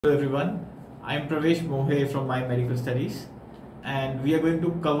Hello everyone, I am Pravesh Mohe from My Medical Studies and we are going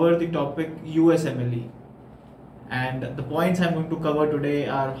to cover the topic USMLE. And the points I am going to cover today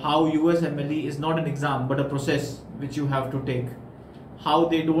are how USMLE is not an exam but a process which you have to take. How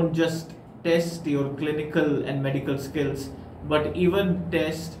they don't just test your clinical and medical skills but even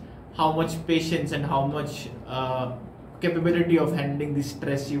test how much patience and how much capability of handling the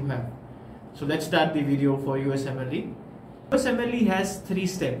stress you have. So let's start the video for USMLE. USMLE has 3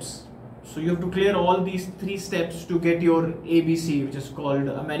 steps. So you have to clear all these 3 steps to get your ABC, which is called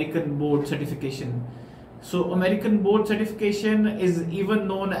American Board Certification. So American Board Certification is even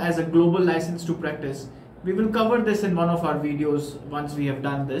known as a global license to practice. We will cover this in one of our videos once we have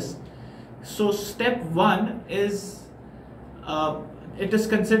done this. So step 1 is, it is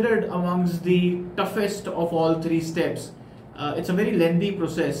considered amongst the toughest of all 3 steps. It's a very lengthy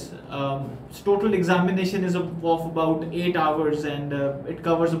process. Total examination is of about 8 hours and it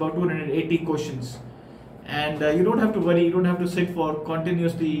covers about 280 questions. And you don't have to worry, you don't have to sit for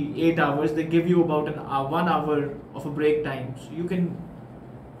continuously 8 hours. They give you about 1 hour of a break time. So you can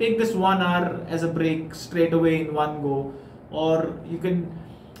take this 1 hour as a break straight away in one go, or you can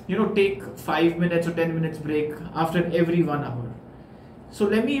take 5 minutes or 10 minutes break after every 1 hour. So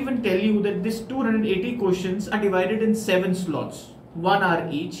let me even tell you that these 280 questions are divided in 7 slots, 1 hour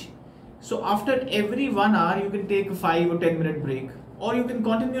each. So after every 1 hour, you can take a 5 or 10 minute break, or you can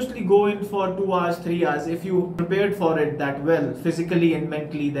continuously go in for 2 hours, 3 hours if you prepared for it that well, physically and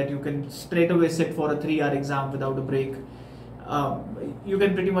mentally, that you can straight away sit for a 3-hour exam without a break. You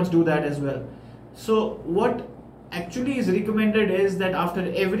can pretty much do that as well. So what actually is recommended is that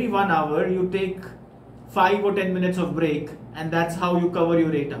after every 1 hour, you take 5 or 10 minutes of break, and that's how you cover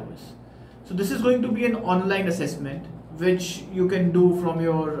your 8 hours. So this is going to be an online assessment which you can do from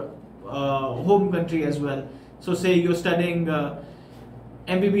your home country as well. So say you're studying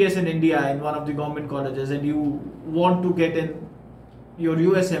MBBS in India in one of the government colleges and you want to get in your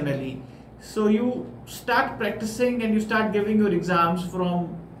USMLE. So you start practicing and you start giving your exams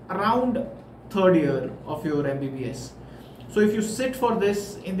from around 3rd year of your MBBS. So if you sit for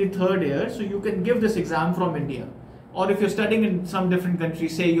this in the 3rd year, so you can give this exam from India. Or if you're studying in some different country,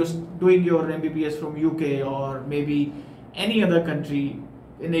 say you're doing your MBBS from UK or maybe any other country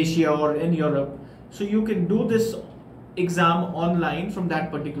in Asia or in Europe, so you can do this exam online from that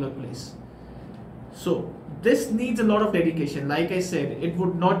particular place. So this needs a lot of dedication. Like I said, it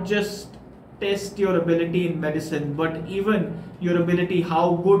would not just test your ability in medicine, but even your ability,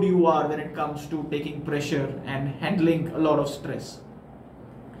 how good you are when it comes to taking pressure and handling a lot of stress.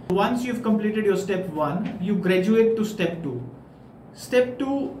 Once you've completed your step 1, you graduate to step 2. Step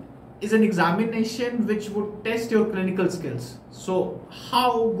 2 is an examination which would test your clinical skills. So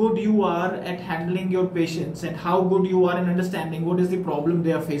how good you are at handling your patients and how good you are in understanding what is the problem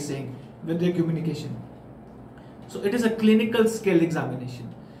they are facing with their communication. So it is a clinical skill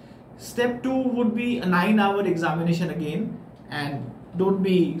examination. Step 2 would be a 9-hour examination again, and don't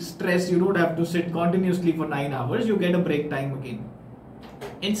be stressed, you don't have to sit continuously for 9 hours, you get a break time again.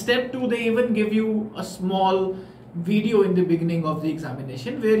 In step 2, they even give you a small video in the beginning of the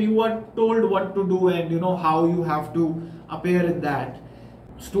examination where you are told what to do and how you have to appear in that.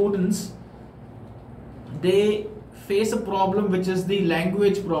 Students, they face a problem which is the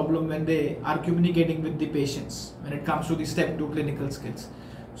language problem when they are communicating with the patients when it comes to the step 2 clinical skills.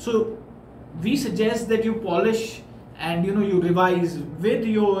 So we suggest that you polish and you revise with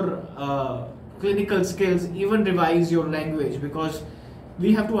your clinical skills, even revise your language, because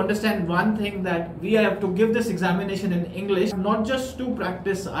we have to understand one thing, that we have to give this examination in English, not just to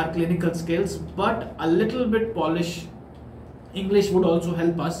practice our clinical skills, but a little bit polish English would also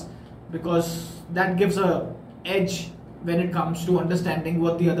help us, because that gives a edge when it comes to understanding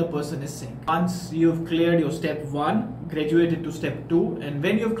what the other person is saying. Once you've cleared your step 1, graduated to step 2, and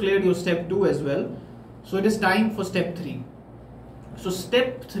when you've cleared your step 2 as well, so it is time for step 3. So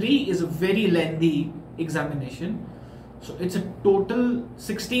step 3 is a very lengthy examination. So it's a total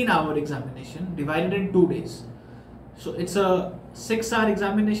 16-hour examination divided in 2 days. So it's a 6-hour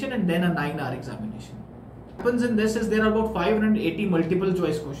examination and then a 9-hour examination. What happens in this is there are about 580 multiple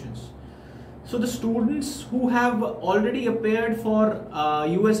choice questions. So the students who have already appeared for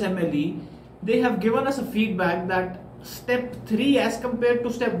USMLE, they have given us a feedback that step 3 as compared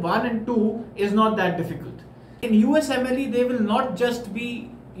to step 1 and 2 is not that difficult. In USMLE, they will not just be,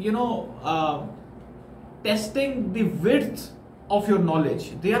 testing the width of your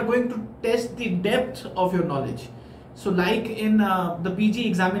knowledge. They are going to test the depth of your knowledge. So like in the PG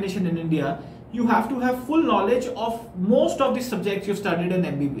examination in India, you have to have full knowledge of most of the subjects you studied in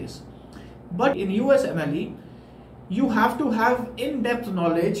MBBS. But in USMLE, you have to have in-depth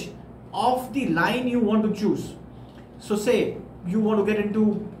knowledge of the line you want to choose. So say you want to get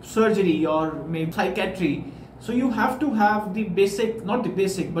into surgery or maybe psychiatry, so you have to have the basic, not the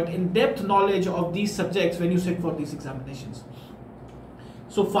basic, but in-depth knowledge of these subjects when you sit for these examinations.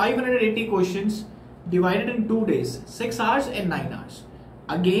 So 580 questions divided in 2 days, 6 hours and 9 hours.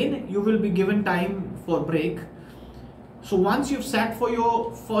 Again, you will be given time for break. So once you've sat for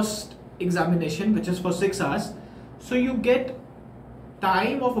your first examination, which is for 6 hours, so you get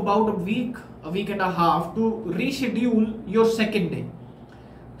time of about a week and a half to reschedule your second day.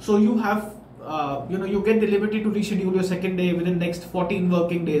 So you have, you get the liberty to reschedule your second day within next 14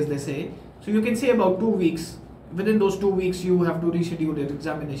 working days, they say. So you can say about 2 weeks. Within those 2 weeks, you have to reschedule your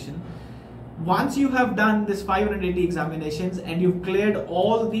examination. Once you have done this 580 examinations and you've cleared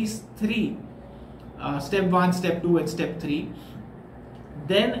all these three, step 1, step 2 and step 3,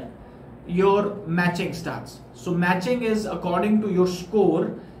 then your matching starts. So matching is according to your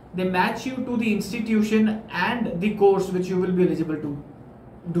score. They match you to the institution and the course which you will be eligible to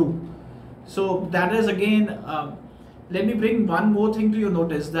do. So that is again, let me bring one more thing to your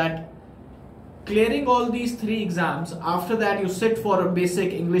notice, that clearing all these 3 exams, after that you sit for a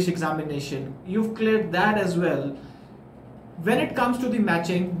basic English examination. You've cleared that as well. When it comes to the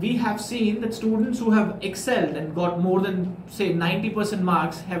matching, we have seen that students who have excelled and got more than say 90%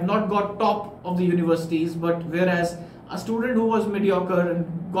 marks have not got top of the universities, but whereas a student who was mediocre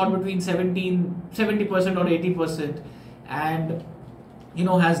and got between 70% or 80% and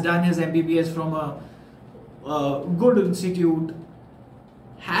has done his MBBS from a good institute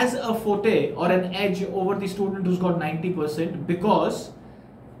has a forte or an edge over the student who's got 90%, because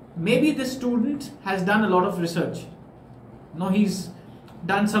maybe this student has done a lot of research. He's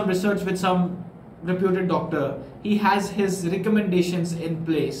done some research with some reputed doctor. He has his recommendations in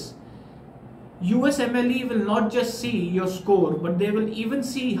place. USMLE will not just see your score, but they will even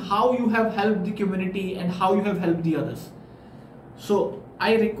see how you have helped the community and how you have helped the others. So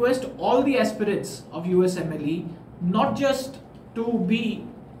I request all the aspirants of USMLE not just to be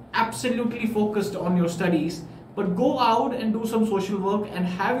absolutely focused on your studies, but go out and do some social work and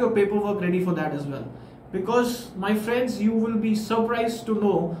have your paperwork ready for that as well. Because my friends, you will be surprised to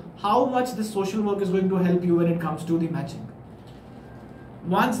know how much this social work is going to help you when it comes to the matching.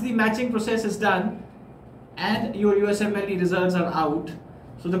 Once the matching process is done and your USMLE results are out,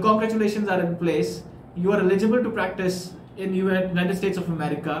 so the congratulations are in place, you are eligible to practice in United States of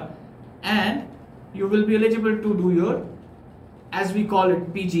America, and you will be eligible to do your, as we call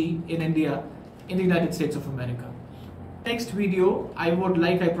it, PG in India, in the United States of America. Next video, I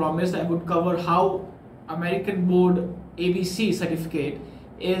promised I would cover how American Board ABC certificate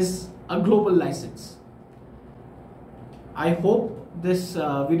is a global license. I hope this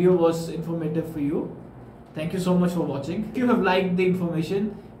video was informative for you. Thank you so much for watching. If you have liked the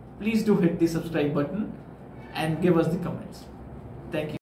information, please do hit the subscribe button and give us the comments. Thank you.